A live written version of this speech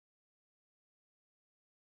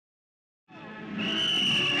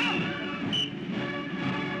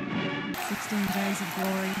of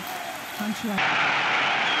glory, punctuation.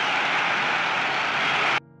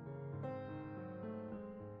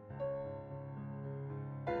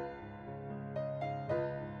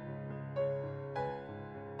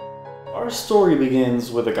 Our story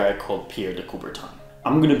begins with a guy called Pierre de Coubertin.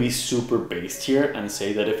 I'm gonna be super based here and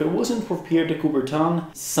say that if it wasn't for Pierre de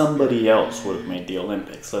Coubertin, somebody else would have made the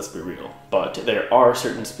Olympics, let's be real. But there are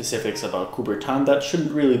certain specifics about Coubertin that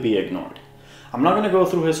shouldn't really be ignored. I'm not gonna go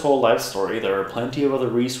through his whole life story, there are plenty of other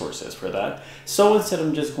resources for that, so instead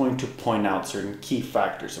I'm just going to point out certain key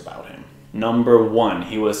factors about him. Number 1,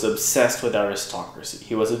 he was obsessed with aristocracy.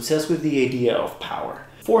 He was obsessed with the idea of power.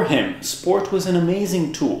 For him, sport was an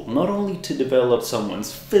amazing tool, not only to develop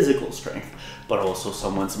someone's physical strength, but also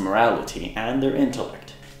someone's morality and their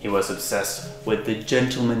intellect. He was obsessed with the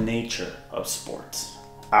gentleman nature of sports.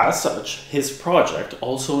 As such, his project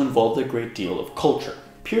also involved a great deal of culture.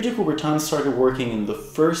 Pierre de Coubertin started working in the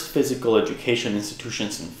first physical education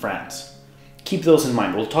institutions in France. Keep those in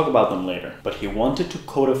mind, we'll talk about them later. But he wanted to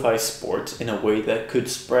codify sports in a way that could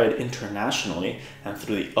spread internationally and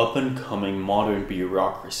through the up-and-coming modern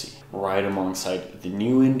bureaucracy, right alongside the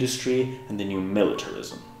new industry and the new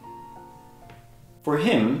militarism. For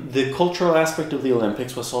him, the cultural aspect of the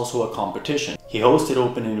Olympics was also a competition. He hosted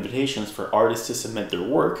open invitations for artists to submit their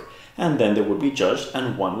work, and then they would be judged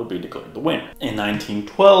and one would be declared the winner. In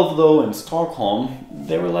 1912 though, in Stockholm,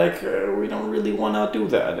 they were like, we don't really want to do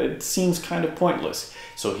that, it seems kind of pointless.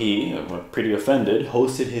 So he, pretty offended,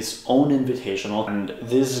 hosted his own invitational, and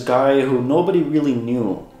this guy who nobody really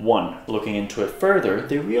knew won. Looking into it further,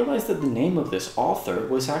 they realized that the name of this author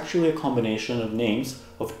was actually a combination of names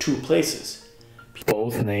of two places.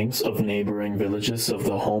 Both names of neighboring villages of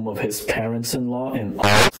the home of his parents-in-law in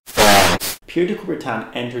Olas. Pierre de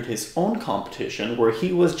Coubertin entered his own competition where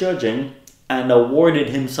he was judging and awarded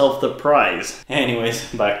himself the prize.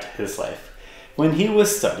 Anyways, back to his life. When he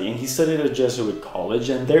was studying, he studied at a Jesuit college,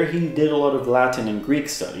 and there he did a lot of Latin and Greek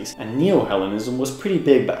studies, and Neo-Hellenism was pretty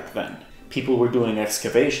big back then. People were doing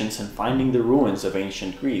excavations and finding the ruins of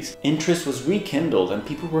ancient Greece. Interest was rekindled and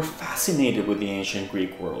people were fascinated with the ancient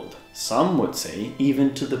Greek world. Some would say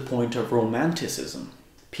even to the point of romanticism.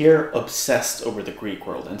 Pierre obsessed over the Greek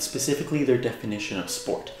world and specifically their definition of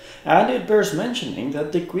sport. And it bears mentioning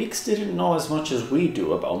that the Greeks didn't know as much as we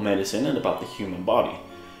do about medicine and about the human body.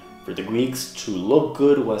 For the Greeks, to look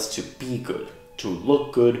good was to be good. To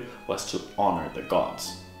look good was to honor the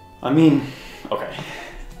gods. I mean, okay.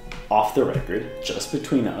 Off the record, just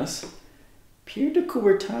between us, Pierre de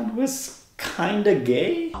Coubertin was kinda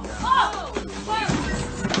gay?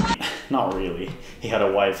 Not really. He had a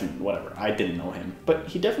wife and whatever, I didn't know him. But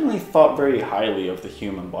he definitely thought very highly of the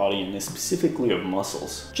human body and specifically of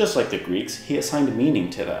muscles. Just like the Greeks, he assigned meaning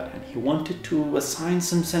to that, and he wanted to assign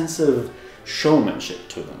some sense of showmanship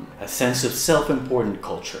to them, a sense of self-important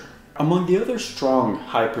culture. Among the other strong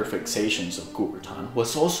hyperfixations of Coubertin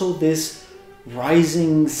was also this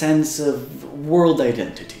rising sense of world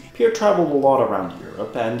identity. Pierre traveled a lot around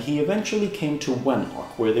Europe and he eventually came to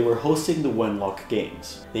Wenlock, where they were hosting the Wenlock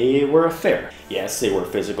Games. They were a fair. Yes, they were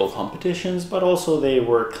physical competitions, but also they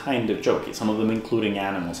were kind of jokey, some of them including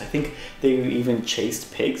animals. I think they even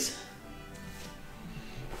chased pigs.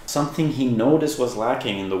 Something he noticed was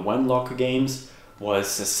lacking in the Wenlock Games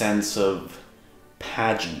was a sense of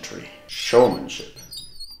pageantry, showmanship.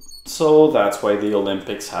 So that's why the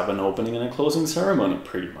Olympics have an opening and a closing ceremony,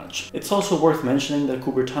 pretty much. It's also worth mentioning that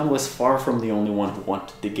Coubertin was far from the only one who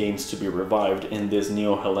wanted the games to be revived in this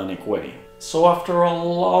neo-Hellenic way. So after a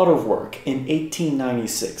lot of work, in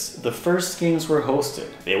 1896, the first games were hosted.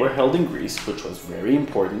 They were held in Greece, which was very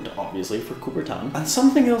important, obviously, for Coubertin. And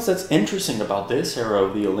something else that's interesting about this era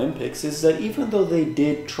of the Olympics is that even though they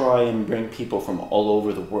did try and bring people from all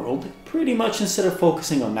over the world, pretty much instead of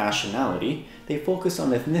focusing on nationality, they focused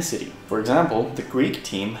on ethnicity. For example, the Greek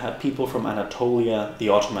team had people from Anatolia, the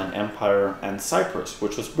Ottoman Empire, and Cyprus,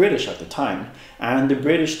 which was British at the time, and the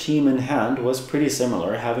British team in hand was pretty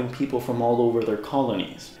similar, having people from all over their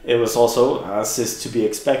colonies. It was also, as is to be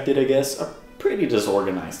expected I guess, a pretty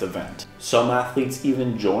disorganized event. Some athletes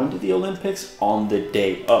even joined the Olympics on the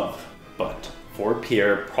day of. But for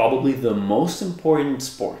Pierre, probably the most important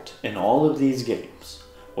sport in all of these games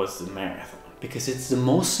was the marathon, because it's the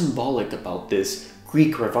most symbolic about this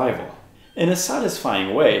Greek revival. In a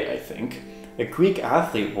satisfying way, I think, a Greek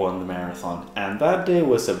athlete won the marathon, and that day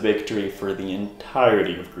was a victory for the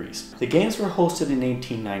entirety of Greece. The games were hosted in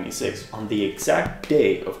 1896, on the exact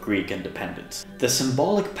day of Greek independence. The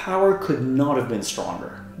symbolic power could not have been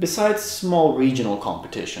stronger. Besides small regional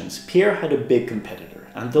competitions, Pierre had a big competitor.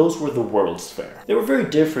 and those were the World's Fair. They were very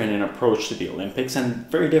different in approach to the Olympics and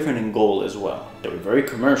very different in goal as well. They were very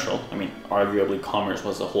commercial. I mean, arguably commerce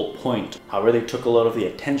was the whole point. However, they took a lot of the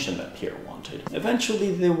attention that Pierre wanted.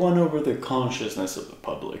 Eventually, they won over the consciousness of the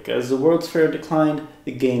public. As the World's Fair declined,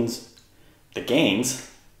 the games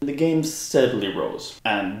steadily rose.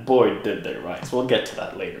 And boy, did they rise. We'll get to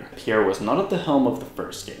that later. Pierre was not at the helm of the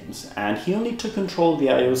first games, and he only took control of the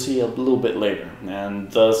IOC a little bit later,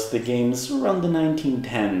 and thus the games around the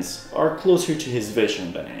 1910s are closer to his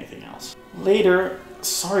vision than anything else. Later,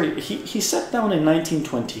 he sat down in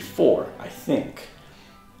 1924, I think,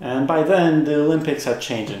 and by then the Olympics had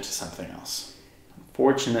changed into something else.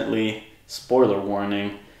 Unfortunately, spoiler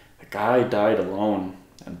warning, the guy died alone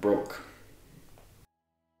and broke.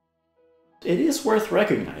 It is worth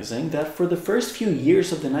recognizing that for the first few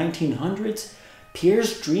years of the 1900s,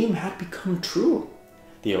 Pierre's dream had become true.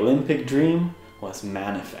 The Olympic dream was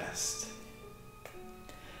manifest.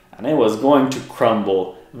 And it was going to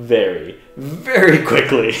crumble very, very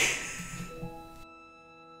quickly.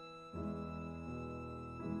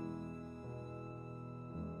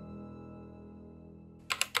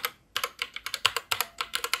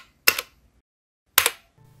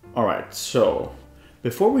 Alright, so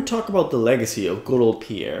before we talk about the legacy of good old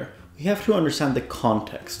Pierre, we have to understand the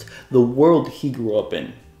context, the world he grew up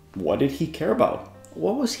in. What did he care about?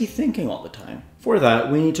 What was he thinking all the time? For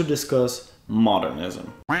that, we need to discuss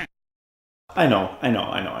modernism. I know,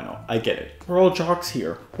 I get it. We're all jocks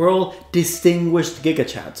here. We're all distinguished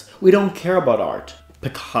gigachads. We don't care about art.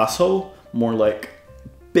 Picasso? More like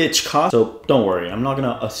bitch-Casso. So don't worry, I'm not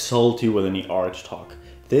gonna assault you with any art talk.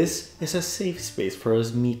 This is a safe space for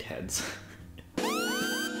us meatheads.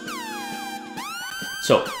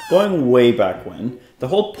 So, going way back when, the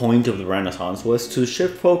whole point of the Renaissance was to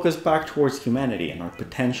shift focus back towards humanity and our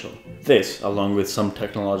potential. This, along with some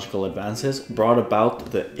technological advances, brought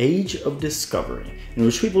about the Age of Discovery, in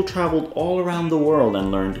which people traveled all around the world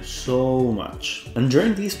and learned so much. And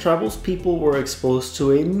during these travels, people were exposed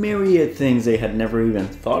to a myriad things they had never even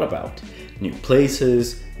thought about. New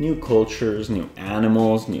places, new cultures, new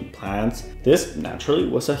animals, new plants. This, naturally,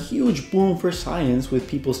 was a huge boom for science, with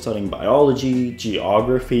people studying biology,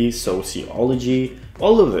 geography, sociology.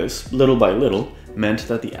 All of this, little by little, meant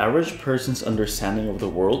that the average person's understanding of the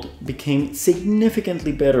world became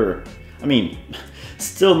significantly better. I mean,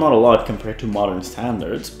 still not a lot compared to modern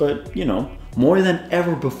standards, but, you know, more than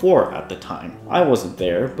ever before at the time. I wasn't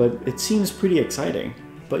there, but it seems pretty exciting.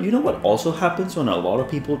 But you know what also happens when a lot of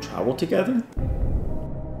people travel together?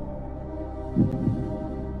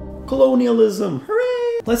 Colonialism!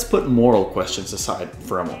 Hooray! Let's put moral questions aside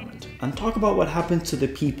for a moment and talk about what happens to the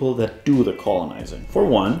people that do the colonizing. For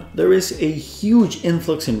one, there is a huge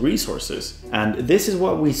influx in resources, and this is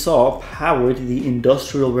what we saw powered the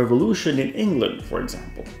Industrial Revolution in England, for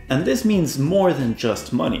example. And this means more than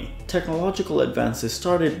just money. Technological advances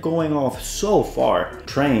started going off so far.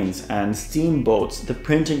 Trains and steamboats, the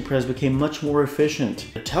printing press became much more efficient,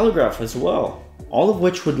 the telegraph as well. All of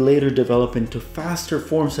which would later develop into faster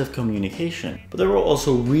forms of communication. But there were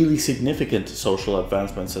also really significant social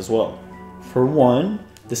advancements as well. For one,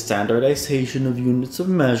 the standardization of units of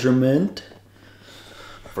measurement,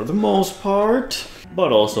 for the most part,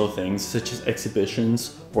 but also things such as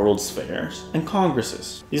exhibitions, world's fairs, and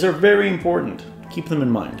congresses. These are very important, keep them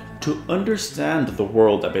in mind. To understand the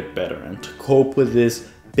world a bit better and to cope with this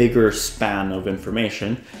bigger span of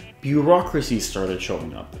information, bureaucracy started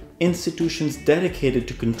showing up. Institutions dedicated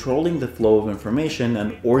to controlling the flow of information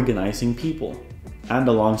and organizing people. And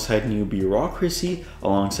alongside new bureaucracy,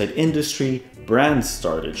 alongside industry, brands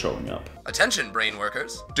started showing up. Attention, brain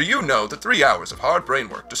workers. Do you know that 3 hours of hard brain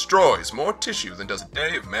work destroys more tissue than does a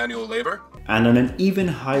day of manual labor? And on an even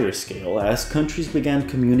higher scale, as countries began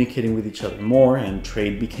communicating with each other more and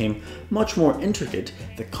trade became much more intricate,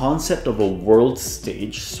 the concept of a world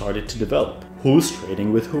stage started to develop. Who's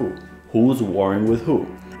trading with who? Who's warring with who?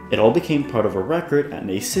 It all became part of a record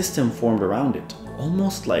and a system formed around it,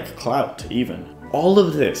 almost like clout even. All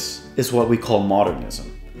of this is what we call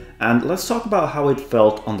modernism. And let's talk about how it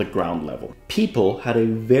felt on the ground level. People had a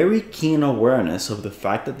very keen awareness of the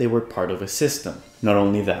fact that they were part of a system. Not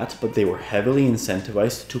only that, but they were heavily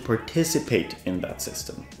incentivized to participate in that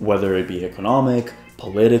system, whether it be economic,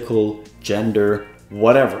 political, gender,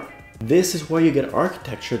 whatever. This is why you get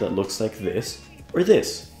architecture that looks like this or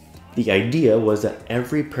this. The idea was that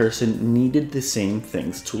every person needed the same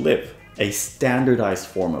things to live, a standardized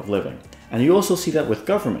form of living. And you also see that with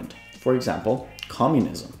government, for example,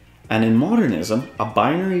 communism. And in modernism, a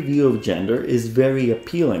binary view of gender is very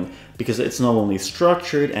appealing because it's not only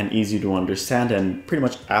structured and easy to understand and pretty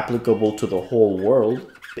much applicable to the whole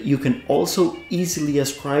world, But you can also easily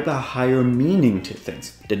ascribe a higher meaning to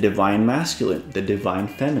things. The divine masculine, the divine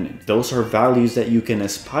feminine. Those are values that you can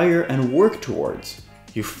aspire and work towards.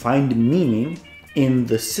 You find meaning in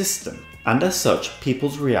the system. And as such,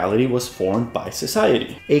 people's reality was formed by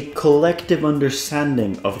society. A collective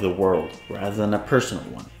understanding of the world rather than a personal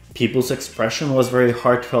one. People's expression was very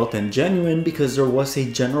heartfelt and genuine because there was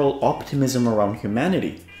a general optimism around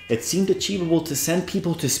humanity. It seemed achievable to send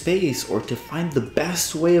people to space or to find the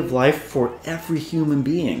best way of life for every human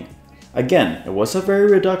being. Again, it was a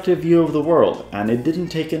very reductive view of the world, and it didn't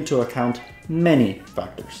take into account many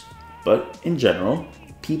factors. But in general,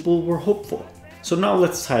 people were hopeful. So now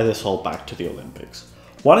let's tie this all back to the Olympics.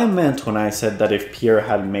 What I meant when I said that if Pierre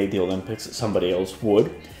hadn't made the Olympics, somebody else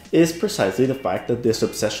would, is precisely the fact that this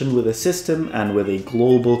obsession with a system and with a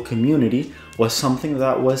global community was something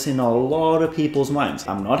that was in a lot of people's minds.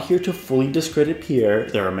 I'm not here to fully discredit Pierre.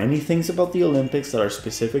 There are many things about the Olympics that are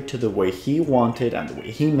specific to the way he wanted and the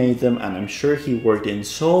way he made them, and I'm sure he worked in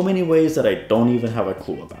so many ways that I don't even have a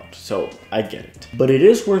clue about, so I get it. But it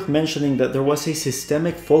is worth mentioning that there was a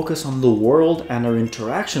systemic focus on the world and our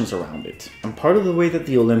interactions around it. And part of the way that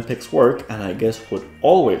the Olympics work, and I guess would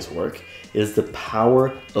always work, is the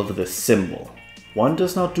power of the symbol. One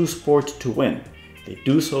does not do sport to win. They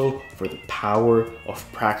do so for the power of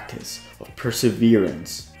practice, of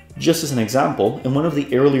perseverance. Just as an example, in one of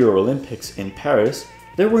the earlier Olympics in Paris,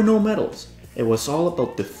 there were no medals. It was all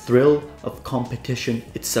about the thrill of competition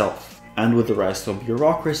itself. And with the rise of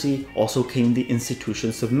bureaucracy also came the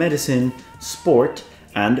institutions of medicine, sport,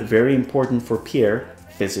 and very important for Pierre,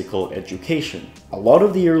 physical education. A lot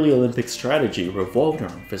of the early Olympic strategy revolved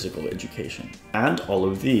around physical education. And all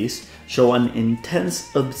of these show an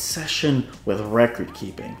intense obsession with record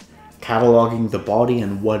keeping, cataloging the body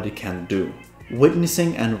and what it can do,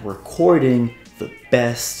 witnessing and recording the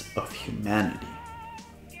best of humanity.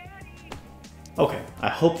 Okay, I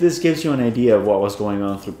hope this gives you an idea of what was going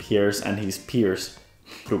on through Pierre and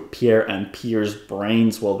Pierre's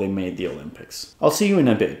brains while they made the Olympics. I'll see you in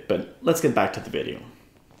a bit, but let's get back to the video.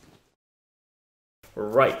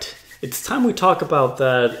 Right, it's time we talk about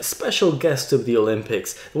that special guest of the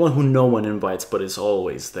Olympics, the one who no one invites but is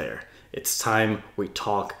always there. It's time we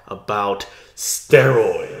talk about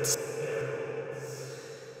steroids.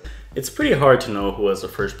 It's pretty hard to know who was the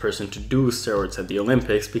first person to do steroids at the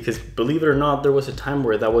Olympics because, believe it or not, there was a time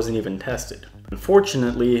where that wasn't even tested.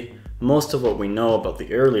 Unfortunately, most of what we know about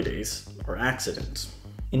the early days are accidents.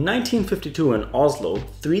 In 1952 in Oslo,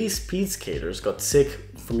 3 speed skaters got sick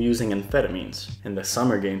from using amphetamines. In the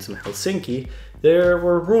Summer Games in Helsinki, there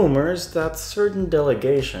were rumors that certain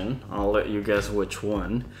delegation, I'll let you guess which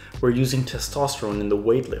one, were using testosterone in the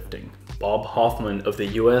weightlifting. Bob Hoffman of the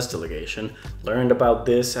US delegation learned about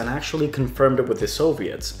this and actually confirmed it with the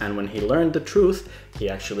Soviets, and when he learned the truth, he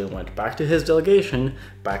actually went back to his delegation,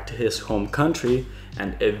 back to his home country,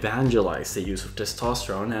 and evangelized the use of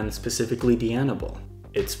testosterone and specifically the anabol.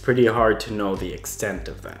 It's pretty hard to know the extent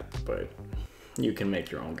of that, but you can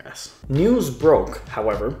make your own guess. News broke,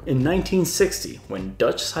 however, in 1960 when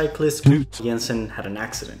Dutch cyclist Knut Jensen had an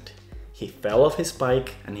accident. He fell off his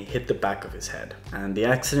bike and he hit the back of his head. And the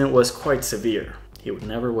accident was quite severe. He would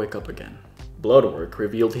never wake up again. Blood work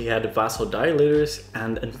revealed he had vasodilators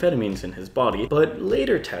and amphetamines in his body, but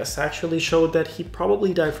later tests actually showed that he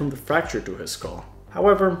probably died from the fracture to his skull.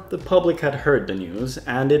 However, the public had heard the news,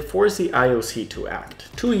 and it forced the IOC to act.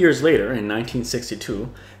 2 years later, in 1962,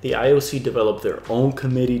 the IOC developed their own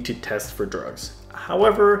committee to test for drugs.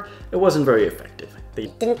 However, it wasn't very effective. They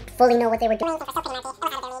didn't fully know what they were doing.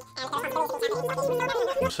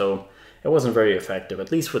 So, it wasn't very effective,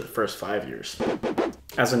 at least for the first 5 years.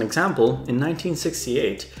 As an example, in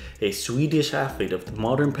 1968, a Swedish athlete of the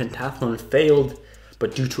modern pentathlon failed,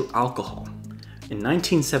 but due to alcohol. In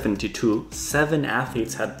 1972, 7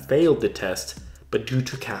 athletes had failed the test, but due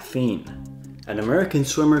to caffeine. An American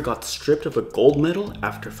swimmer got stripped of a gold medal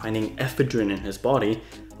after finding ephedrine in his body,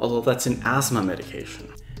 although that's an asthma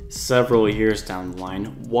medication. Several years down the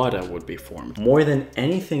line, WADA would be formed. More than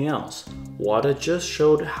anything else, WADA just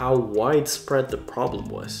showed how widespread the problem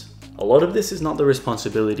was. A lot of this is not the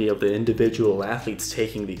responsibility of the individual athletes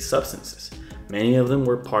taking these substances. Many of them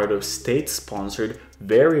were part of state-sponsored,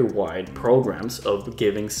 very wide programs of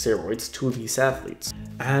giving steroids to these athletes.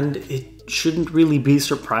 And it shouldn't really be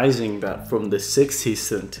surprising that from the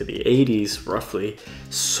 60s to the 80s, roughly,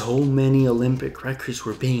 so many Olympic records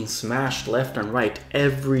were being smashed left and right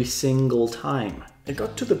every single time. It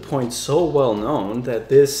got to the point so well known that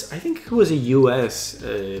this, I think it was a US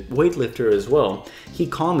weightlifter as well, he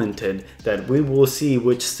commented that we will see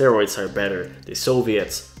which steroids are better, the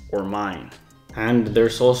Soviets or mine. And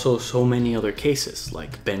there's also so many other cases,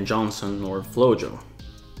 like Ben Jonson or Flojo.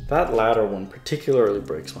 That latter one particularly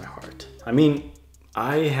breaks my heart. I mean,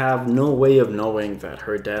 I have no way of knowing that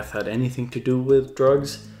her death had anything to do with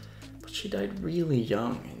drugs, but she died really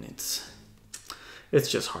young, and it's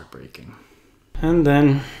just heartbreaking. And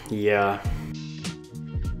then, yeah,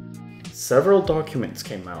 several documents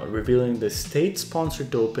came out revealing the state-sponsored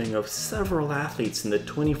doping of several athletes in the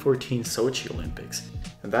 2014 Sochi Olympics.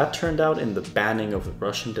 And that turned out in the banning of the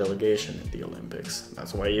Russian delegation at the Olympics.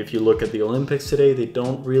 That's why if you look at the Olympics today, they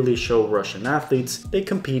don't really show Russian athletes. They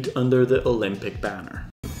compete under the Olympic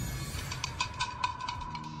banner.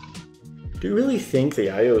 Do you really think the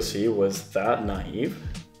IOC was that naive?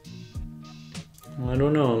 I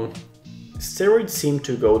don't know. Steroids seem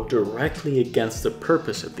to go directly against the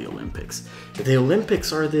purpose of the Olympics. The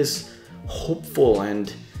Olympics are this hopeful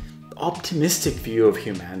and optimistic view of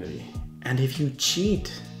humanity. And if you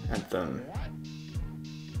cheat at them,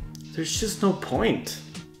 there's just no point.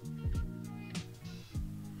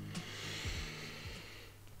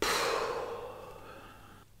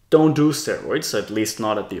 Don't do steroids, at least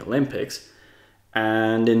not at the Olympics,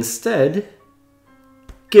 and instead,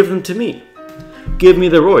 give them to me. Give me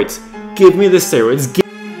the roids, give me the steroids,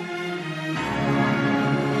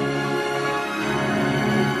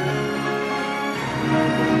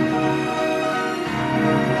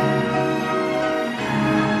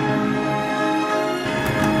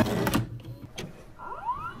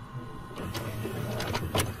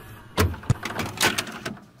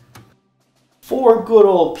 For good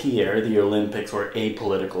old Pierre, the Olympics were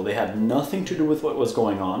apolitical. They had nothing to do with what was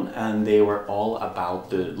going on, and they were all about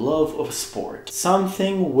the love of sport.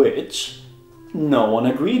 Something which no one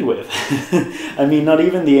agreed with. I mean, not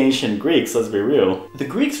even the ancient Greeks, let's be real. The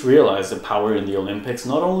Greeks realized the power in the Olympics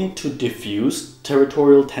not only to diffuse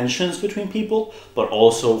territorial tensions between people, but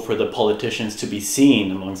also for the politicians to be seen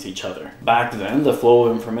amongst each other. Back then, the flow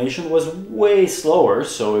of information was way slower,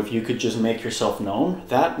 so if you could just make yourself known,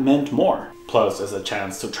 that meant more. Plus, as a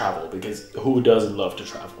chance to travel, because who doesn't love to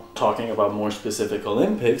travel? Talking about more specific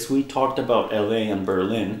Olympics, we talked about LA and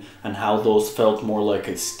Berlin and how those felt more like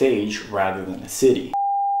a stage rather than a city.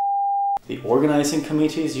 The organizing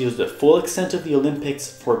committees used the full extent of the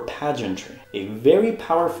Olympics for pageantry, a very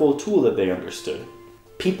powerful tool that they understood.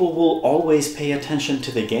 People will always pay attention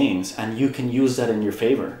to the games, and you can use that in your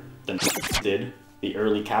favor. The did, the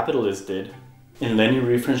early capitalists did. In Leni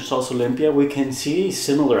Riefenstahl's Olympia, we can see a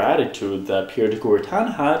similar attitude that Pierre de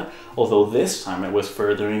Coubertin had, although this time it was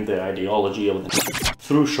furthering the ideology of the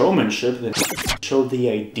through showmanship that showed the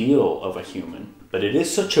ideal of a human. But it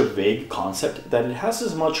is such a vague concept that it has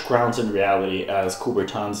as much grounds in reality as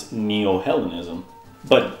Coubertin's neo-Hellenism.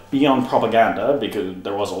 But beyond propaganda, because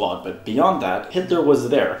there was a lot, but beyond that, Hitler was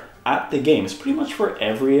there at the games pretty much for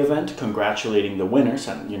every event, congratulating the winners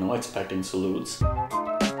and, expecting salutes.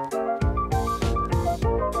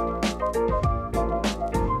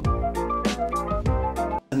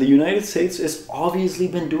 The United States has obviously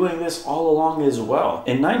been doing this all along as well.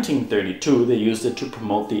 In 1932, they used it to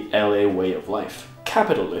promote the LA way of life,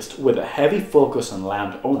 capitalist with a heavy focus on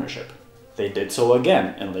land ownership. They did so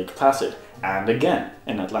again in Lake Placid, and again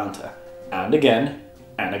in Atlanta, and again,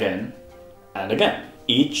 and again, and again.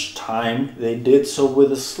 Each time they did so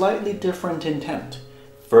with a slightly different intent,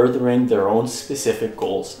 furthering their own specific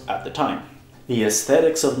goals at the time. The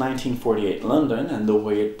aesthetics of 1948 London and the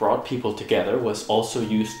way it brought people together was also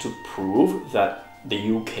used to prove that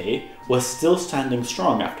the UK was still standing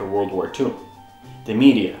strong after World War II. The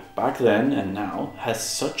media, back then and now, has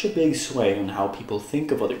such a big sway on how people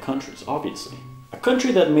think of other countries, obviously. A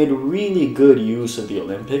country that made really good use of the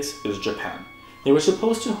Olympics is Japan. They were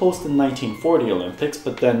supposed to host the 1940 Olympics,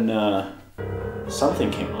 but then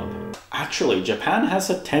something came up. Actually, Japan has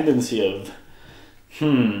a tendency of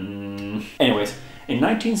Anyways, in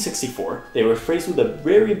 1964, they were faced with a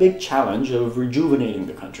very big challenge of rejuvenating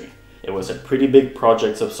the country. It was a pretty big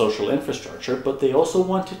project of social infrastructure, but they also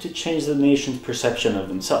wanted to change the nation's perception of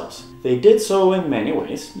themselves. They did so in many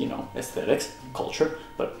ways, aesthetics, culture,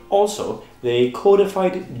 but also they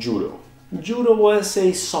codified judo. Judo was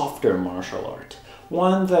a softer martial art,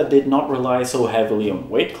 one that did not rely so heavily on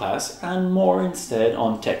weight class and more instead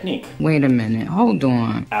on technique. Wait a minute, hold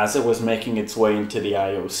on. As it was making its way into the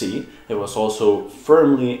IOC, it was also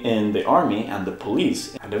firmly in the army and the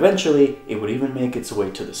police, and eventually it would even make its way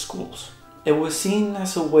to the schools. It was seen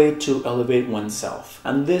as a way to elevate oneself,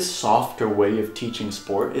 and this softer way of teaching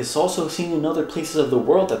sport is also seen in other places of the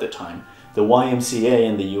world at the time. The YMCA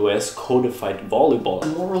in the US codified volleyball, a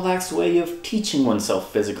more relaxed way of teaching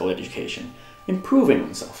oneself physical education, improving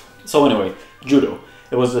oneself. So anyway, judo.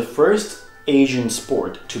 It was the first Asian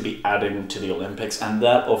sport to be added into the Olympics, and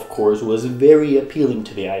that of course was very appealing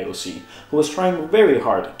to the IOC, who was trying very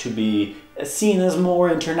hard to be seen as more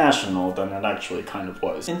international than it actually kind of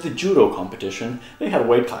was. In the judo competition, they had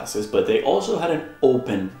weight classes, but they also had an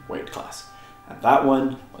open weight class, and that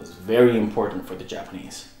one was very important for the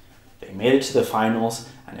Japanese. They made it to the finals,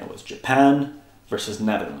 and it was Japan versus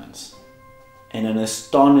Netherlands. In an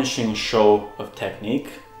astonishing show of technique,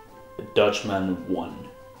 the Dutchman won.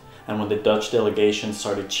 And when the Dutch delegation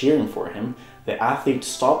started cheering for him, the athlete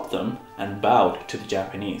stopped them and bowed to the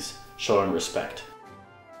Japanese, showing respect.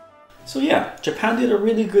 So yeah, Japan did a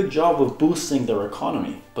really good job of boosting their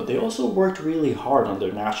economy, but they also worked really hard on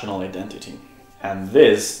their national identity. And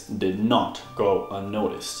this did not go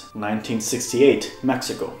unnoticed. 1968,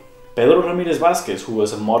 Mexico. Pedro Ramirez Vázquez, who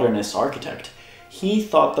was a modernist architect, he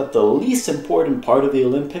thought that the least important part of the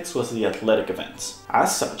Olympics was the athletic events.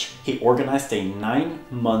 As such, he organized a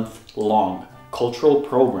 9-month-long cultural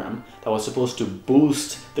program that was supposed to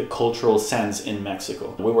boost the cultural sense in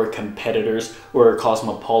Mexico. We were competitors, we were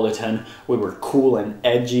cosmopolitan, we were cool and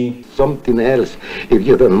edgy. Something else, if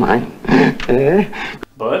you don't mind.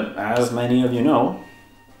 But, as many of you know,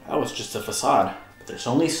 that was just a facade. There's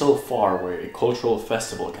only so far where a cultural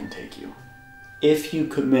festival can take you. If you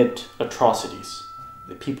commit atrocities,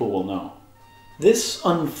 the people will know. This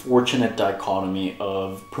unfortunate dichotomy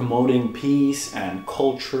of promoting peace and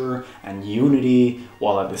culture and unity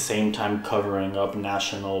while at the same time covering up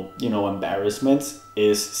national, embarrassments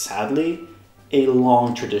is sadly a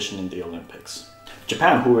long tradition in the Olympics.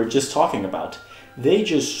 Japan, who we were just talking about, they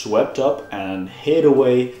just swept up and hid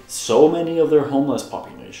away so many of their homeless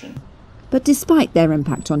population. But despite their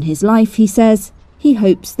impact on his life, he says, he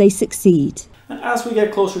hopes they succeed. And as we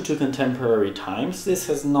get closer to contemporary times, this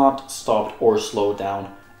has not stopped or slowed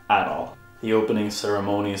down at all. The opening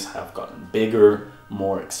ceremonies have gotten bigger,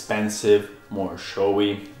 more expensive, more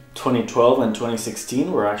showy. 2012 and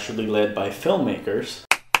 2016 were actually led by filmmakers.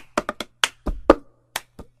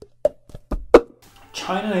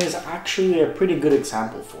 China is actually a pretty good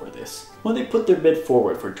example for this. When they put their bid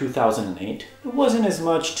forward for 2008, it wasn't as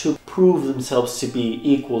much to prove themselves to be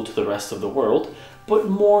equal to the rest of the world, but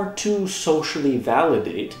more to socially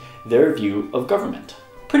validate their view of government.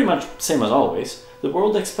 Pretty much same as always, the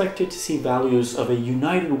world expected to see values of a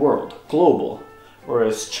united world, global,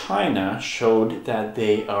 whereas China showed that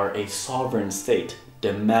they are a sovereign state,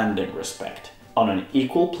 demanding respect, on an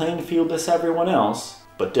equal playing field as everyone else,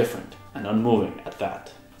 but different and unmoving at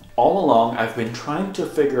that. All along, I've been trying to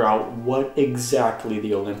figure out what exactly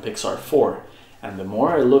the Olympics are for, and the more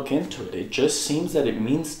I look into it, it just seems that it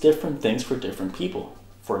means different things for different people.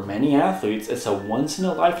 For many athletes, it's a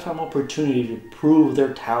once-in-a-lifetime opportunity to prove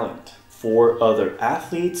their talent. For other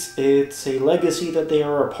athletes, it's a legacy that they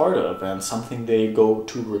are a part of and something they go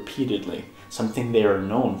to repeatedly, something they are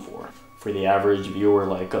known for. For the average viewer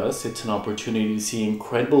like us, it's an opportunity to see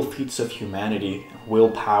incredible feats of humanity,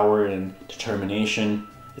 willpower and determination.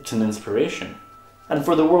 It's an inspiration. And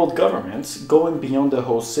for the world governments, going beyond the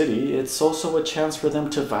host city, it's also a chance for them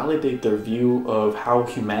to validate their view of how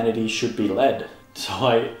humanity should be led. So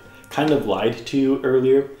I kind of lied to you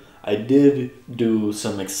earlier. I did do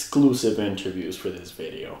some exclusive interviews for this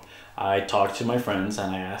video. I talked to my friends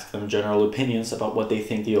and I asked them general opinions about what they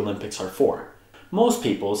think the Olympics are for. Most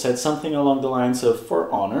people said something along the lines of for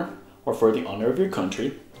honor, or for the honor of your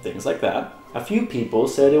country, things like that. A few people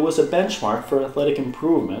said it was a benchmark for athletic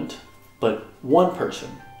improvement, but one person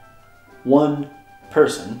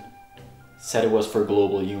said it was for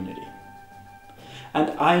global unity. And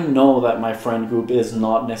I know that my friend group is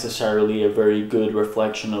not necessarily a very good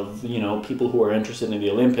reflection of, people who are interested in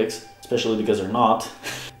the Olympics, especially because they're not.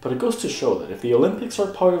 But it goes to show that if the Olympics are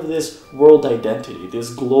part of this world identity,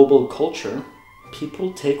 this global culture,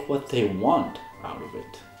 people take what they want out of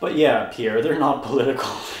it. But yeah, Pierre, they're not political.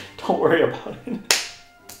 Don't worry about it.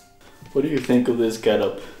 What do you think of this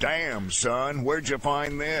getup? Damn, son, where'd you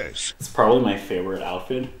find this? It's probably my favorite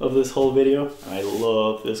outfit of this whole video. I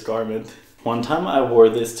love this garment. One time I wore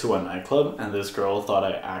this to a nightclub and this girl thought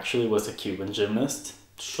I actually was a Cuban gymnast.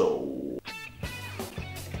 So...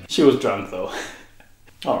 she was drunk though.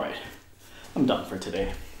 Alright, I'm done for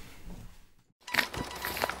today.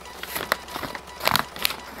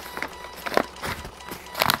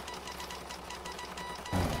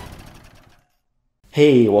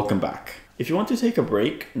 Hey, welcome back. If you want to take a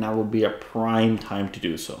break, now would be a prime time to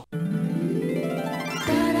do so.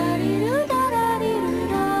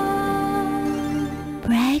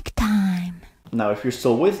 Break time. Now, if you're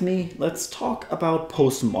still with me, let's talk about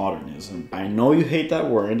postmodernism. I know you hate that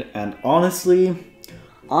word, and honestly,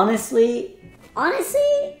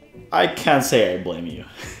 I can't say I blame you.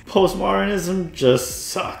 Postmodernism just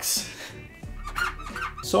sucks.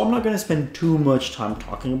 So I'm not gonna spend too much time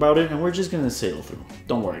talking about it, and we're just gonna sail through.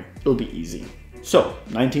 Don't worry, it'll be easy. So,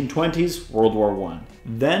 1920s, World War I,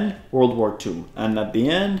 then World War II, and at the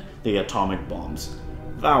end, the atomic bombs.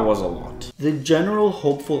 That was a lot. The general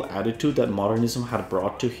hopeful attitude that modernism had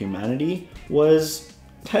brought to humanity was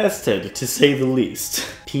tested, to say the least.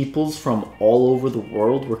 Peoples from all over the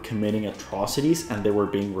world were committing atrocities, and they were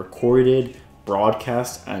being recorded,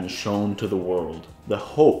 broadcast, and shown to the world. The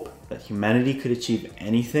hope that humanity could achieve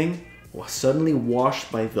anything was suddenly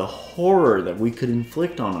washed by the horror that we could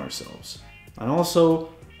inflict on ourselves. And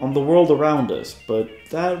also on the world around us, but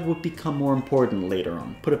that would become more important later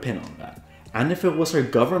on. Put a pin on that. And if it was our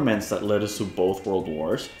governments that led us to both world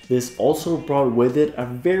wars, this also brought with it a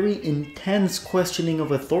very intense questioning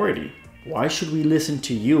of authority. Why should we listen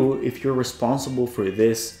to you if you're responsible for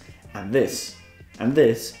this, and this, and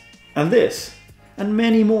this, and this, and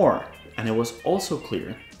many more? And it was also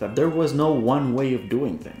clear that there was no one way of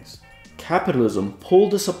doing things. Capitalism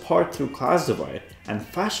pulled us apart through class divide, and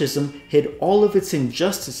fascism hid all of its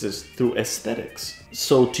injustices through aesthetics.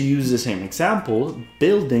 So to use the same example,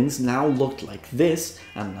 buildings now looked like this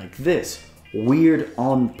and like this. Weird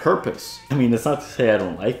on purpose. I mean, it's not to say I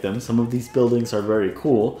don't like them. Some of these buildings are very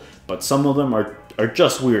cool, but some of them are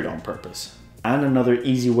just weird on purpose. And another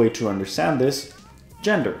easy way to understand this,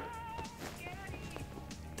 gender.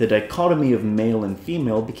 The dichotomy of male and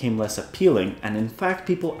female became less appealing, and in fact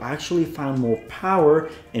people actually found more power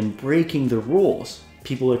in breaking the rules.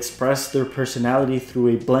 People expressed their personality through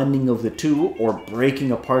a blending of the two or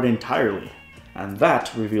breaking apart entirely. And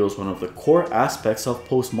that reveals one of the core aspects of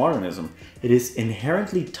postmodernism. It is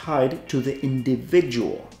inherently tied to the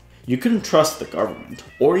individual. You couldn't trust the government,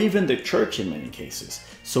 or even the church in many cases,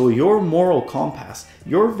 so your moral compass,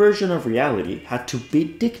 your version of reality, had to be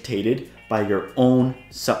dictated by your own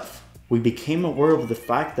self. We became aware of the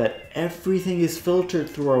fact that everything is filtered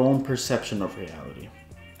through our own perception of reality.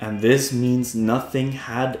 And this means nothing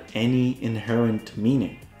had any inherent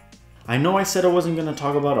meaning. I know I said I wasn't going to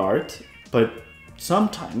talk about art, but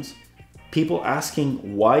sometimes people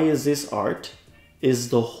asking why is this art is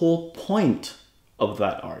the whole point of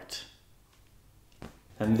that art.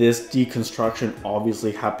 And this deconstruction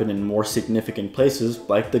obviously happened in more significant places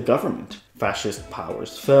like the government. Fascist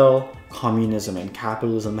powers fell, communism and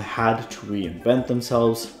capitalism had to reinvent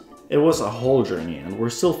themselves. It was a whole journey, and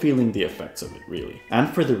we're still feeling the effects of it, really. And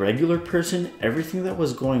for the regular person, everything that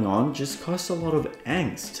was going on just caused a lot of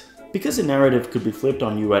angst. Because a narrative could be flipped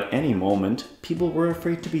on you at any moment, people were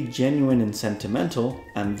afraid to be genuine and sentimental,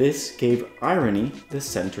 and this gave irony the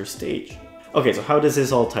center stage. Okay, so how does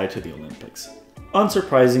this all tie to the Olympics?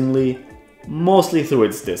 Unsurprisingly, mostly through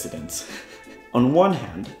its dissidents. On one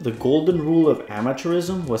hand, the golden rule of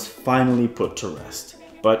amateurism was finally put to rest.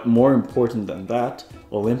 But more important than that,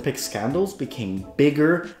 Olympic scandals became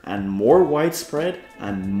bigger and more widespread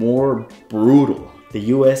and more brutal. The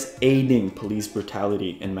US aiding police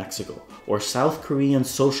brutality in Mexico, or South Korean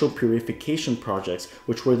social purification projects,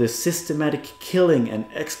 which were the systematic killing and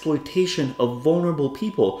exploitation of vulnerable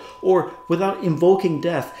people, or, without invoking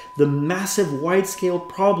death, the massive wide-scale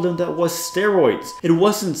problem that was steroids. It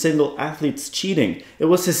wasn't single athletes cheating, it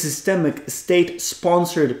was a systemic,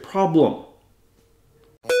 state-sponsored problem.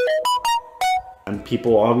 And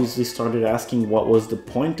people obviously started asking what was the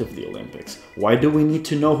point of the Olympics? Why do we need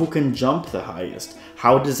to know who can jump the highest?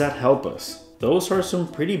 How does that help us? Those are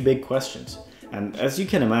some pretty big questions. And as you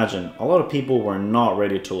can imagine, a lot of people were not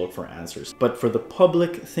ready to look for answers. But for the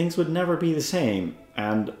public, things would never be the same.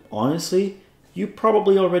 And honestly, you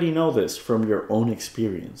probably already know this from your own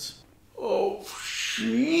experience. Oh,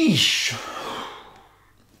 sheesh.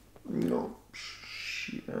 No.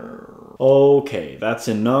 Okay, that's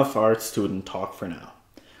enough art student talk for now.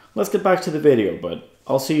 Let's get back to the video, but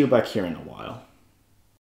I'll see you back here in a while.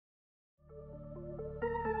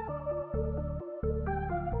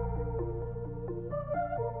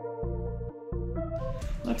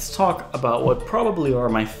 Let's talk about what probably are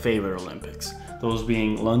my favorite Olympics, those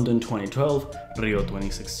being London 2012, Rio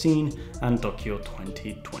 2016, and Tokyo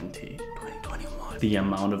 2020. The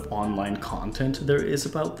amount of online content there is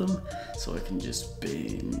about them, so I can just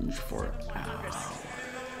binge for hours.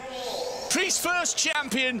 His first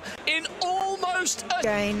champion in almost a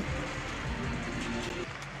Again.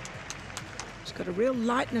 She's got a real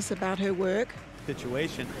lightness about her work.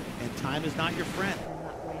 Situation, and time is not your friend.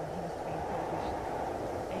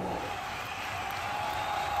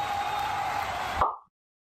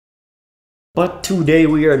 But today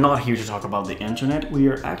we are not here to talk about the internet, we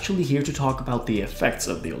are actually here to talk about the effects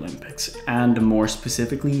of the Olympics, and more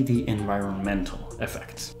specifically the environmental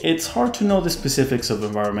effects. It's hard to know the specifics of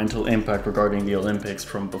environmental impact regarding the Olympics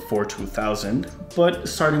from before 2000, but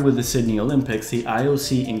starting with the Sydney Olympics, the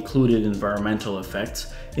IOC included environmental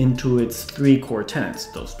effects into its 3 core tenets,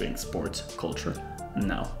 those being sports, culture, and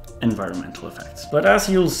now environmental effects. But as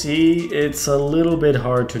you'll see, it's a little bit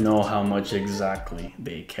hard to know how much exactly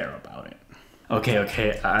they care about it. Okay,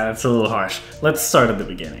 that's a little harsh. Let's start at the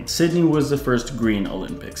beginning. Sydney was the first Green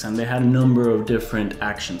Olympics, and they had a number of different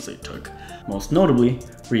actions they took. Most notably,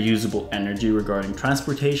 reusable energy regarding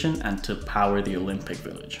transportation and to power the Olympic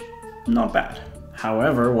Village. Not bad.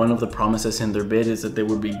 However, one of the promises in their bid is that they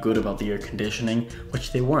would be good about the air conditioning,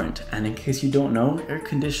 which they weren't. And in case you don't know, air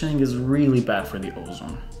conditioning is really bad for the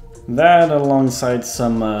ozone. That alongside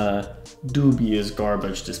some dubious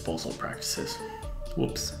garbage disposal practices.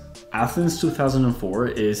 Whoops. Athens 2004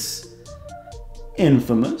 is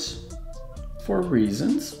infamous for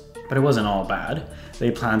reasons, but it wasn't all bad. They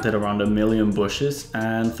planted around 1 million bushes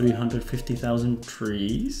and 350,000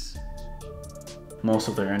 trees. Most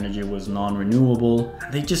of their energy was non-renewable,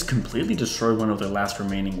 and they just completely destroyed one of their last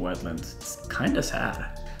remaining wetlands. It's kinda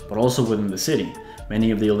sad. But also within the city,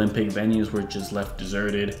 many of the Olympic venues were just left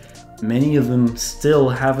deserted. Many of them still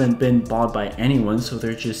haven't been bought by anyone, so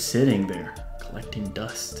they're just sitting there, collecting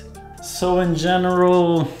dust. So in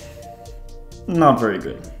general, not very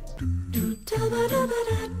good.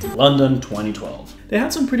 London 2012. They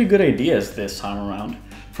had some pretty good ideas this time around.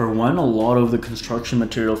 For one, a lot of the construction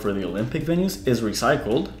material for the Olympic venues is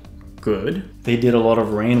recycled. Good. They did a lot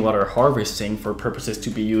of rainwater harvesting for purposes to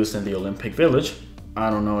be used in the Olympic Village. I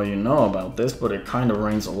don't know if you know about this, but it kind of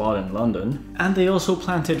rains a lot in London. And they also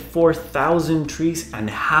planted 4,000 trees and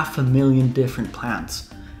 500,000 different plants.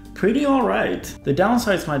 Pretty alright. The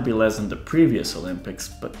downsides might be less than the previous Olympics,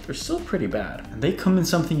 but they're still pretty bad. And they come in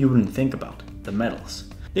something you wouldn't think about, the medals.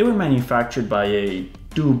 They were manufactured by a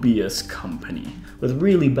dubious company with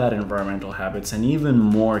really bad environmental habits and even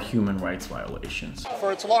more human rights violations.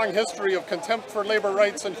 For its long history of contempt for labor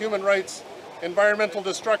rights and human rights, environmental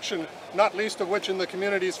destruction, not least of which in the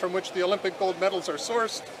communities from which the Olympic gold medals are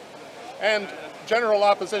sourced, and general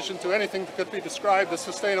opposition to anything that could be described as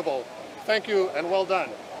sustainable. Thank you and well done.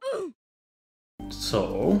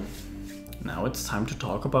 So, now it's time to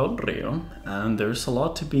talk about Rio, and there's a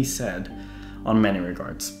lot to be said on many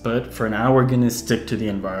regards, but for now we're gonna stick to the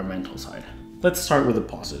environmental side. Let's start with the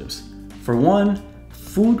positives. For one,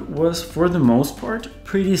 food was for the most part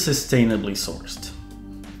pretty sustainably sourced.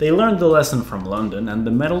 They learned the lesson from London, and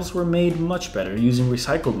the medals were made much better using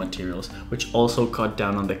recycled materials, which also cut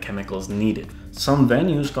down on the chemicals needed. Some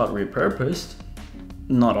venues got repurposed,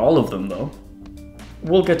 not all of them though.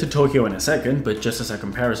 We'll get to Tokyo in a second, but just as a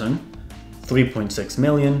comparison, 3.6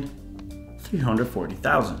 million,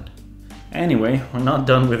 340,000. Anyway, we're not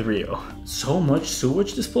done with Rio. So much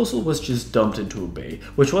sewage disposal was just dumped into a bay,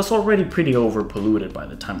 which was already pretty over-polluted by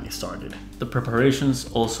the time they started. The preparations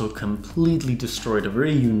also completely destroyed a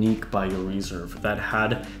very unique bioreserve that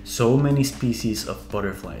had so many species of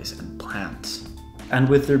butterflies and plants. And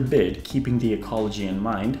with their bid, keeping the ecology in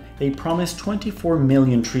mind, they promised 24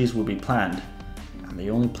 million trees would be planted. And they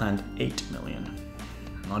only planned 8 million.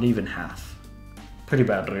 Not even half. Pretty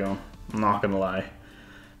bad, Rio. I'm not gonna lie.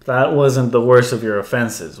 That wasn't the worst of your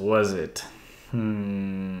offenses, was it?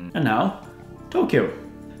 And now, Tokyo.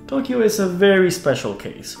 Tokyo is a very special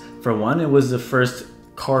case. For one, it was the first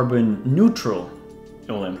carbon neutral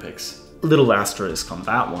Olympics. Little asterisk on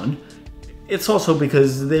that one. It's also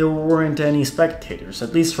because there weren't any spectators,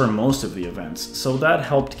 at least for most of the events, so that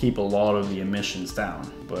helped keep a lot of the emissions down.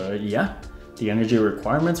 But yeah, the energy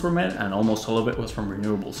requirements were met, and almost all of it was from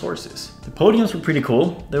renewable sources. The podiums were pretty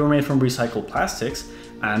cool. They were made from recycled plastics,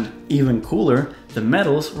 and even cooler, the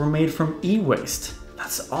medals were made from e-waste.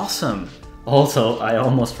 That's awesome. Also, I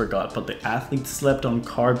almost forgot, but the athletes slept on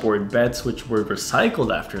cardboard beds which were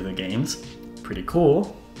recycled after the games. Pretty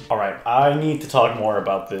cool. Alright, I need to talk more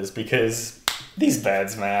about this because these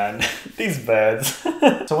beds, man. These beds.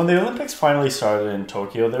 So when the Olympics finally started in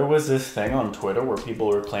Tokyo, there was this thing on Twitter where people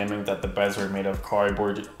were claiming that the beds were made of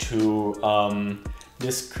cardboard to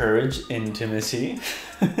discourage intimacy.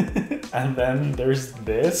 And then there's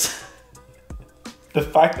this. The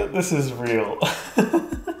fact that this is real.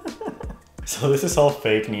 So this is all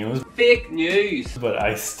fake news. Fake news! But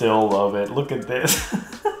I still love it. Look at this.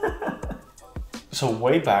 So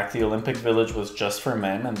way back, the Olympic Village was just for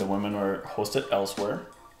men and the women were hosted elsewhere.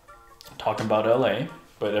 Talking about LA.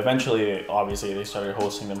 But eventually, obviously, they started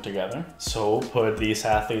hosting them together. So put these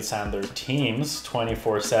athletes and their teams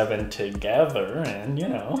 24/7 together and, you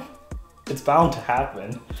know, It's bound to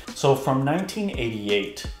happen. So from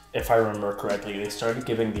 1988, if I remember correctly, they started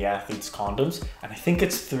giving the athletes condoms, and I think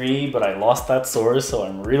it's 3, but I lost that source, so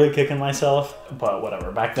I'm really kicking myself. But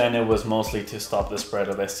whatever, back then it was mostly to stop the spread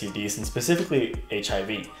of STDs and specifically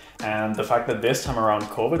HIV. And the fact that this time around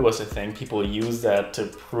COVID was a thing, people used that to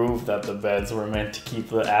prove that the beds were meant to keep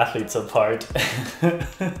the athletes apart.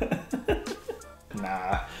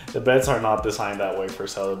 Nah, the beds are not designed that way for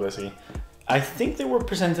celibacy. I think they were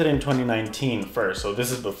presented in 2019 first, so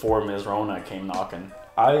this is before Ms. Rona came knocking.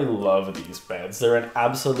 I love these beds. They're an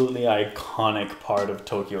absolutely iconic part of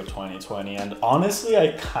Tokyo 2020, and honestly,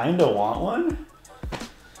 I kinda want one.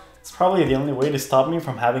 It's probably the only way to stop me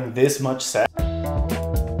from having this much sex. Love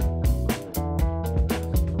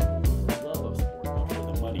of sport, not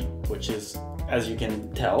for the money, which is, as you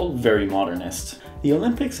can tell, very modernist. The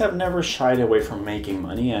Olympics have never shied away from making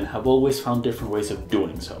money and have always found different ways of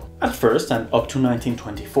doing so. At first, and up to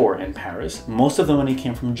 1924 in Paris, most of the money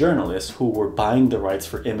came from journalists who were buying the rights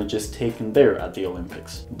for images taken there at the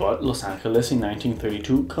Olympics. But Los Angeles in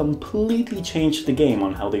 1932 completely changed the game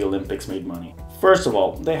on how the Olympics made money. First of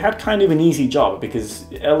all, they had kind of an easy job because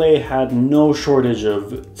LA had no shortage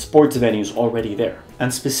of sports venues already there.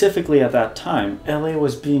 And specifically at that time, LA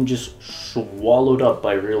was being just swallowed up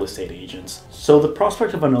by real estate agents. So the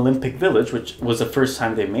prospect of an Olympic Village, which was the first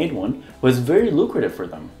time they made one, was very lucrative for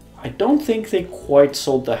them. I don't think they quite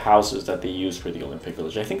sold the houses that they used for the Olympic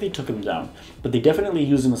Village. I think they took them down, but they definitely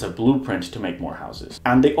used them as a blueprint to make more houses.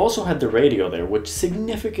 And they also had the radio there, which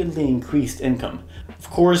significantly increased income.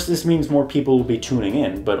 Of course, this means more people will be tuning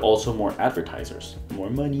in, but also more advertisers.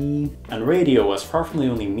 More money. And radio was far from the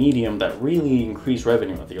only medium that really increased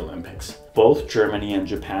revenue at the Olympics. Both Germany and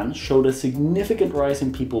Japan showed a significant rise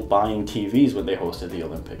in people buying TVs when they hosted the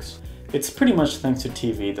Olympics. It's pretty much thanks to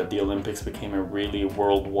TV that the Olympics became a really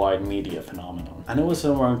worldwide media phenomenon. And it was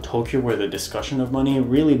around Tokyo where the discussion of money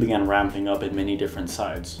really began ramping up in many different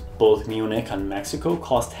sides. Both Munich and Mexico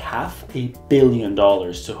cost $500 million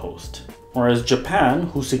to host. Whereas Japan,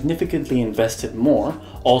 who significantly invested more,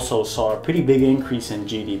 also saw a pretty big increase in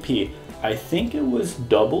GDP. I think it was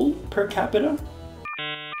double per capita?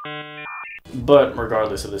 But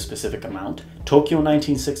regardless of the specific amount, Tokyo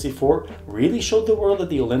 1964 really showed the world that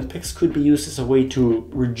the Olympics could be used as a way to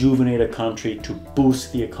rejuvenate a country, to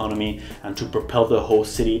boost the economy, and to propel the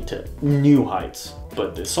host city to new heights.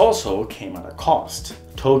 But this also came at a cost.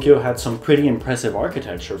 Tokyo had some pretty impressive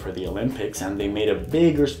architecture for the Olympics, and they made a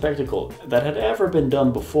bigger spectacle that had ever been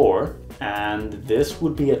done before, and this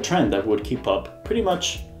would be a trend that would keep up pretty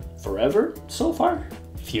much forever so far.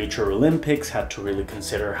 Future Olympics had to really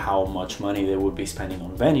consider how much money they would be spending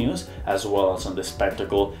on venues, as well as on the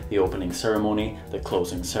spectacle, the opening ceremony, the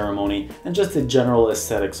closing ceremony, and just the general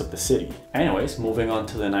aesthetics of the city. Anyways, moving on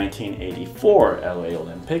to the 1984 LA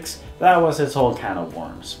Olympics, that was its own can of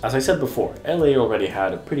worms. As I said before, LA already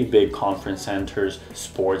had a pretty big conference centers,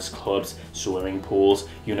 sports clubs, swimming pools,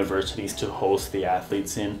 universities to host the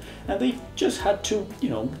athletes in, and they just had to,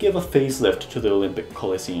 give a facelift to the Olympic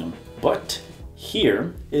Coliseum. But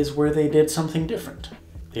here is where they did something different.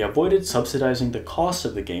 They avoided subsidizing the cost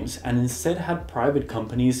of the games and instead had private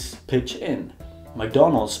companies pitch in.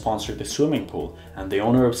 McDonald's sponsored the swimming pool, and the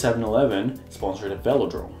owner of 7-Eleven sponsored a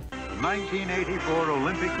velodrome. The 1984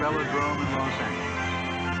 Olympic Velodrome in Los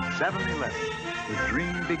Angeles. 7-Eleven. The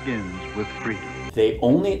dream begins with freedom. They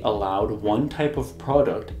only allowed one type of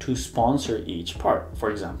product to sponsor each part. For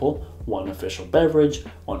example, one official beverage,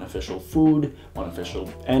 one official food, one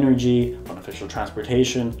official energy, one official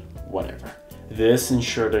transportation, whatever. This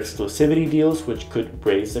ensured exclusivity deals which could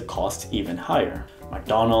raise the cost even higher.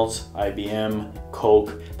 McDonald's, IBM,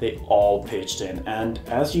 Coke, they all pitched in, and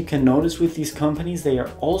as you can notice with these companies, they are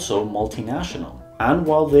also multinational. And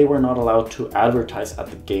while they were not allowed to advertise at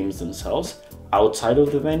the games themselves, outside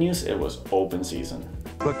of the venues, it was open season.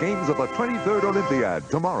 The games of the 23rd Olympiad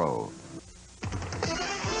tomorrow.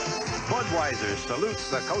 Budweiser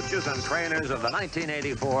salutes the coaches and trainers of the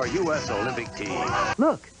 1984 U.S. Olympic team.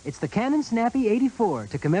 Look, it's the Canon Snappy 84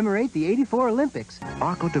 to commemorate the 84 Olympics.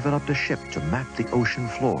 Arco developed a ship to map the ocean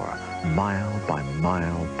floor, mile by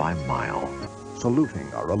mile by mile.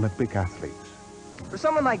 Saluting our Olympic athletes. For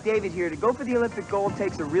someone like David here, to go for the Olympic gold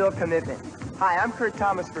takes a real commitment. Hi, I'm Kurt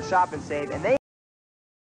Thomas for Shop and Save, and they...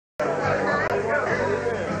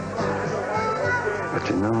 But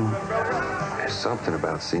you know, there's something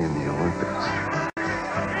about seeing the Olympics.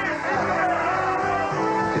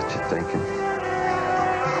 Gets you thinking.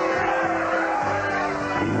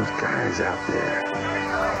 And those guys out there,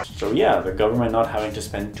 So yeah, the government not having to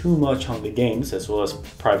spend too much on the games, as well as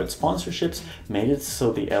private sponsorships, made it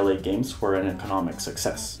so the LA Games were an economic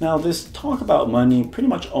success. Now, this talk about money pretty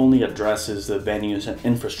much only addresses the venues and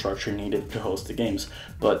infrastructure needed to host the games,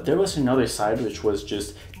 but there was another side which was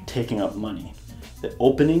just taking up money: the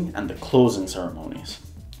opening and the closing ceremonies.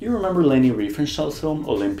 You remember Leni Riefenstahl's film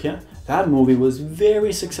Olympia? That movie was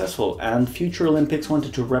very successful, and future Olympics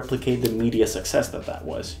wanted to replicate the media success that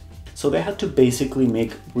was. So they had to basically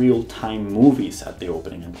make real-time movies at the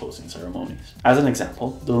opening and closing ceremonies. As an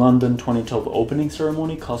example, the London 2012 opening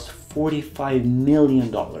ceremony cost $45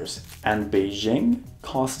 million, and Beijing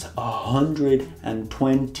cost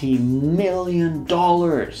 $120 million.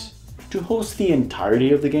 To host the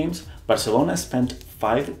entirety of the games, Barcelona spent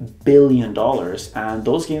 $5 billion, and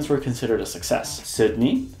those games were considered a success.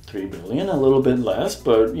 Sydney, $3 billion, a little bit less,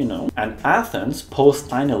 but you know. And Athens, post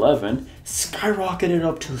 9/11, skyrocketed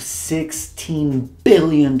up to $16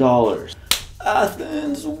 billion.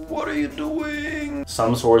 Athens, what are you doing?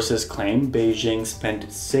 Some sources claim Beijing spent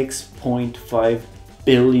 $6.5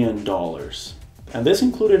 billion. And this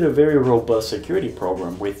included a very robust security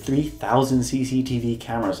program with 3,000 CCTV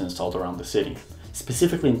cameras installed around the city,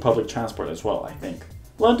 specifically in public transport as well, I think.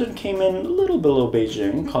 London came in a little below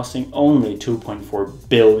Beijing, costing only $2.4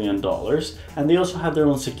 billion, and they also had their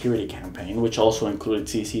own security campaign, which also included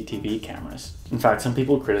CCTV cameras. In fact, some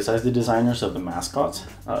people criticized the designers of the mascots.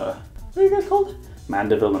 What are you guys called?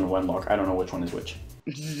 Mandeville and Wenlock, I don't know which one is which.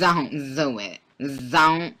 Don't do it.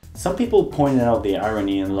 Don't. Some people pointed out the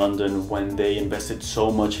irony in London when they invested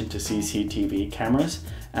so much into CCTV cameras,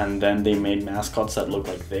 and then they made mascots that look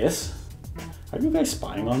like this. Are you guys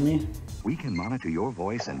spying on me? We can monitor your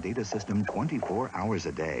voice and data system 24 hours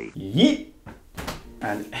a day. Yeet!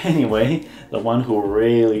 And anyway, the one who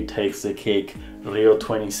really takes the cake, Rio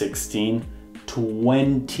 2016,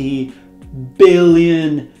 $20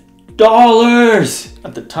 billion!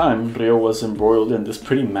 At the time, Rio was embroiled in this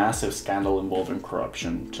pretty massive scandal involving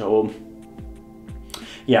corruption, so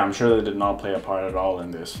yeah, I'm sure they did not play a part at all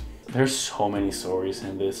in this. There's so many stories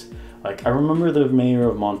in this. Like, I remember the mayor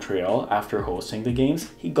of Montreal, after hosting the games,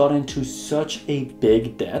 he got into such a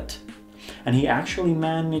big debt, and he actually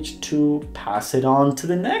managed to pass it on to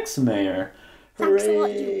the next mayor. Thanks a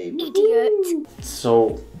lot, you idiot.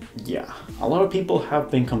 So, yeah, a lot of people have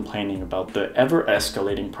been complaining about the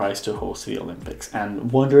ever-escalating price to host the Olympics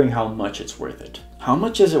and wondering how much it's worth it. How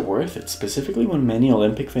much is it worth it, specifically when many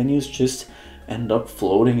Olympic venues just end up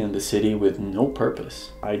floating in the city with no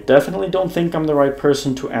purpose? I definitely don't think I'm the right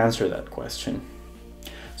person to answer that question.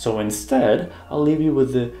 So instead, I'll leave you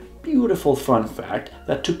with the beautiful fun fact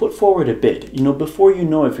that, to put forward a bid, before you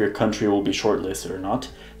know if your country will be shortlisted or not,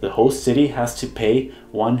 the host city has to pay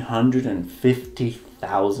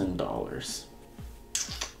 $150,000.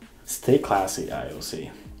 Stay classy,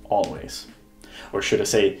 IOC. Always. Or should I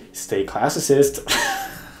say, stay classicist.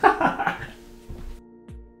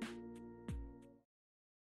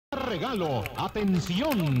 Regalo,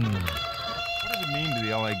 atención. What does it mean to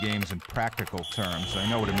the LA Games in practical terms? I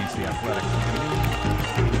know what it means to the athletic community.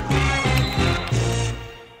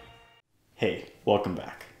 Hey, welcome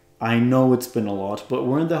back. I know it's been a lot, but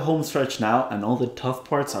we're in the home stretch now and all the tough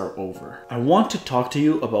parts are over. I want to talk to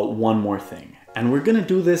you about one more thing, and we're gonna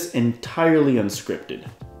do this entirely unscripted.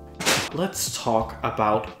 Let's talk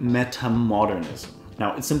about metamodernism.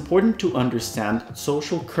 Now, it's important to understand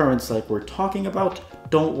social currents like we're talking about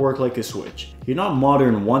don't work like a switch. You're not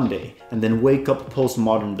modern one day and then wake up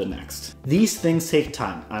postmodern the next. These things take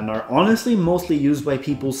time and are honestly mostly used by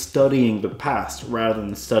people studying the past rather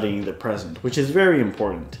than studying the present, which is very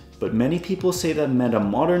important. But many people say that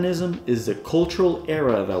metamodernism is the cultural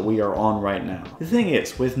era that we are on right now. The thing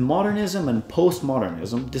is, with modernism and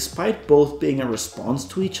postmodernism, despite both being a response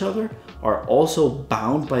to each other, are also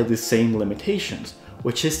bound by the same limitations,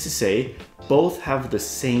 which is to say, both have the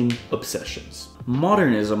same obsessions.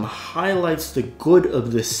 Modernism highlights the good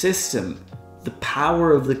of the system, the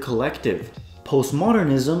power of the collective.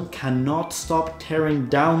 Postmodernism cannot stop tearing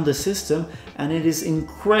down the system, and it is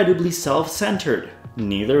incredibly self-centered.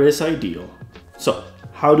 Neither is ideal. So,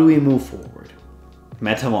 how do we move forward?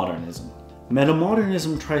 Metamodernism.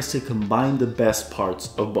 Metamodernism tries to combine the best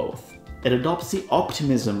parts of both. It adopts the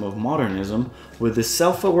optimism of modernism with the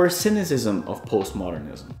self-aware cynicism of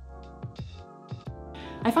postmodernism.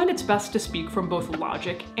 I find it's best to speak from both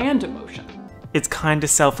logic and emotion. It's kind of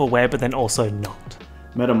self-aware, but then also not.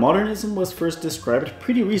 Metamodernism was first described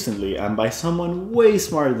pretty recently and by someone way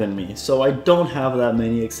smarter than me, so I don't have that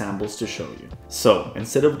many examples to show you. So,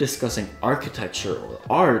 instead of discussing architecture or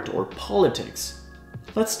art or politics,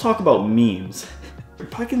 let's talk about memes.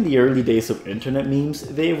 Back in the early days of internet memes,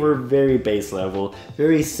 they were very base level,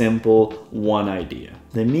 very simple, one idea.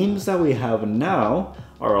 The memes that we have now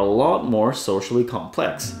are a lot more socially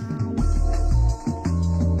complex.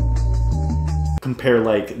 Compare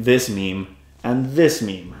like this meme and this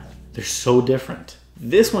meme. They're so different.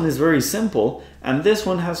 This one is very simple, and this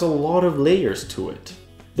one has a lot of layers to it.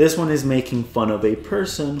 This one is making fun of a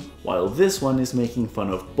person, while this one is making fun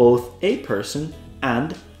of both a person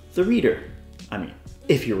and the reader. I mean,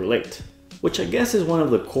 if you relate. Which I guess is one of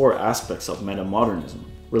the core aspects of metamodernism,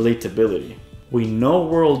 relatability. We know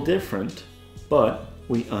we're all different, but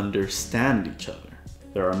we understand each other.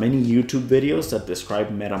 There are many YouTube videos that describe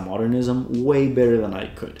metamodernism way better than I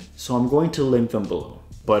could, so I'm going to link them below.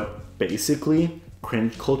 But basically,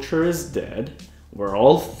 cringe culture is dead, we're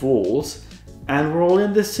all fools, and we're all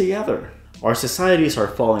in this together. Our societies are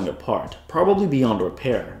falling apart, probably beyond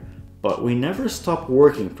repair, but we never stop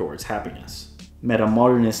working towards happiness.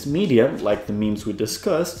 Metamodernist media, like the memes we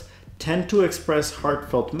discussed, tend to express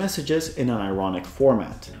heartfelt messages in an ironic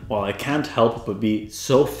format. While I can't help but be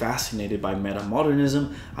so fascinated by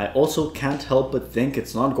metamodernism, I also can't help but think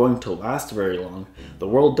it's not going to last very long. The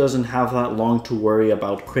world doesn't have that long to worry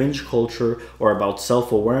about cringe culture or about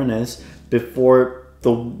self-awareness before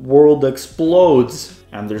the world explodes.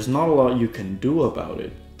 And there's not a lot you can do about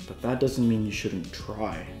it, but that doesn't mean you shouldn't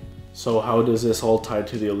try. So how does this all tie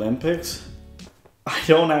to the Olympics? I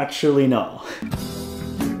don't actually know.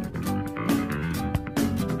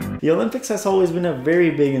 The Olympics has always been a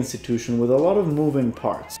very big institution with a lot of moving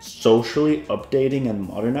parts. Socially updating and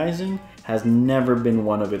modernizing has never been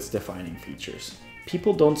one of its defining features.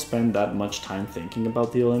 People don't spend that much time thinking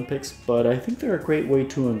about the Olympics, but I think they're a great way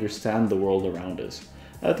to understand the world around us.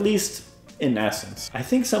 At least in essence. I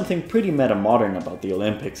think something pretty meta-modern about the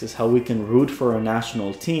Olympics is how we can root for a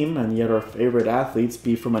national team and yet our favorite athletes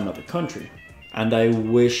be from another country. And I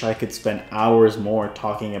wish I could spend hours more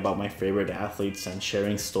talking about my favorite athletes and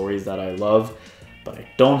sharing stories that I love, but I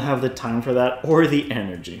don't have the time for that or the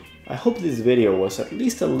energy. I hope this video was at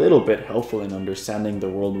least a little bit helpful in understanding the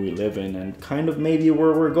world we live in and kind of maybe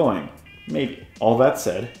where we're going. Maybe. All that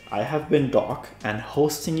said, I have been Doc, and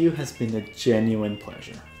hosting you has been a genuine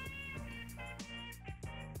pleasure.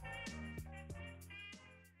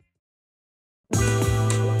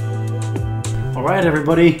 Alright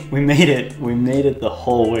everybody, we made it. We made it the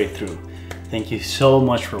whole way through. Thank you so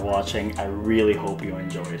much for watching. I really hope you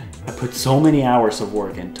enjoyed. I put so many hours of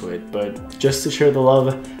work into it, but just to share the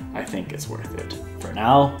love, I think it's worth it. For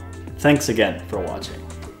now, thanks again for watching.